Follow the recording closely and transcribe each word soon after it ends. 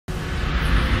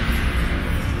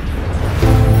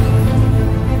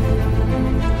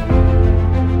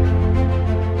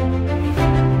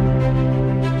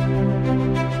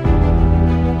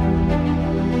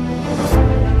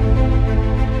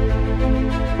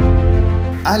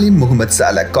Aalim Muhammed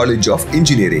Salegh College of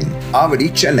Engineering, Avadi,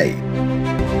 Chennai.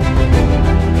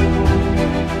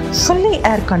 Fully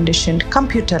air-conditioned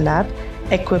computer lab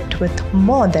equipped with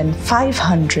more than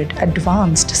 500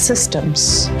 advanced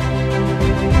systems.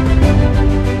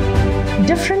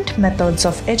 Different methods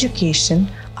of education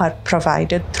are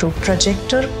provided through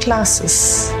projector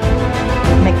classes.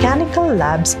 Mechanical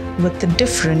labs with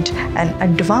different and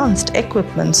advanced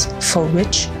equipments for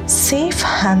which safe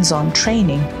hands-on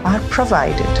training are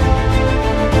provided.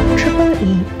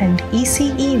 EE and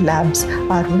ECE labs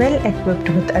are well equipped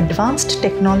with advanced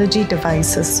technology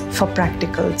devices for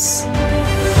practicals.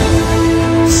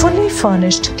 Fully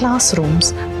furnished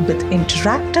classrooms with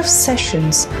interactive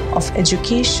sessions of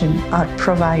education are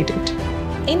provided.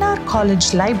 In our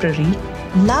college library,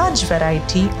 large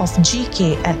variety of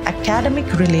GK and academic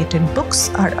related books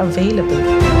are available.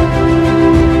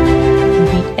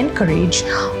 We encourage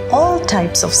all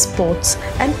types of sports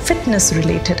and fitness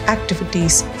related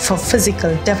activities for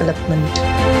physical development.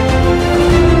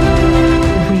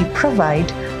 We provide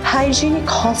hygienic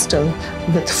hostel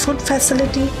with food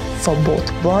facility for both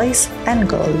boys and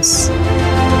girls.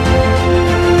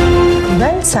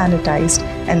 Well sanitized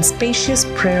and spacious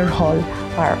prayer hall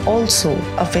are also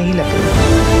available.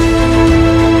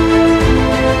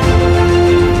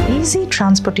 Easy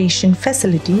transportation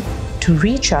facility to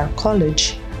reach our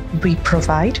college. We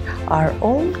provide our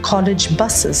own college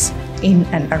buses in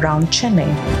and around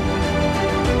Chennai.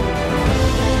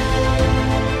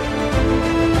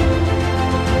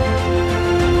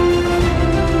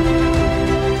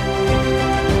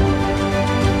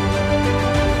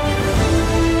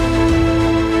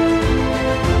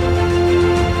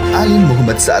 Aalim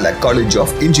Muhammed Salegh College of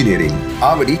Engineering,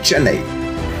 Avadi, Chennai.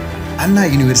 Anna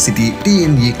University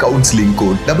TNE Counselling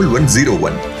Code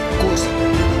 1101. Course.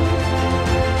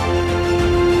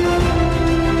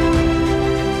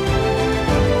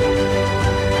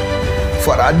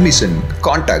 For admission,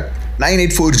 contact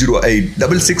 98408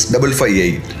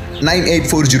 66558,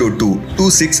 98402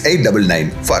 26899.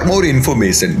 For more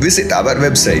information, visit our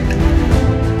website.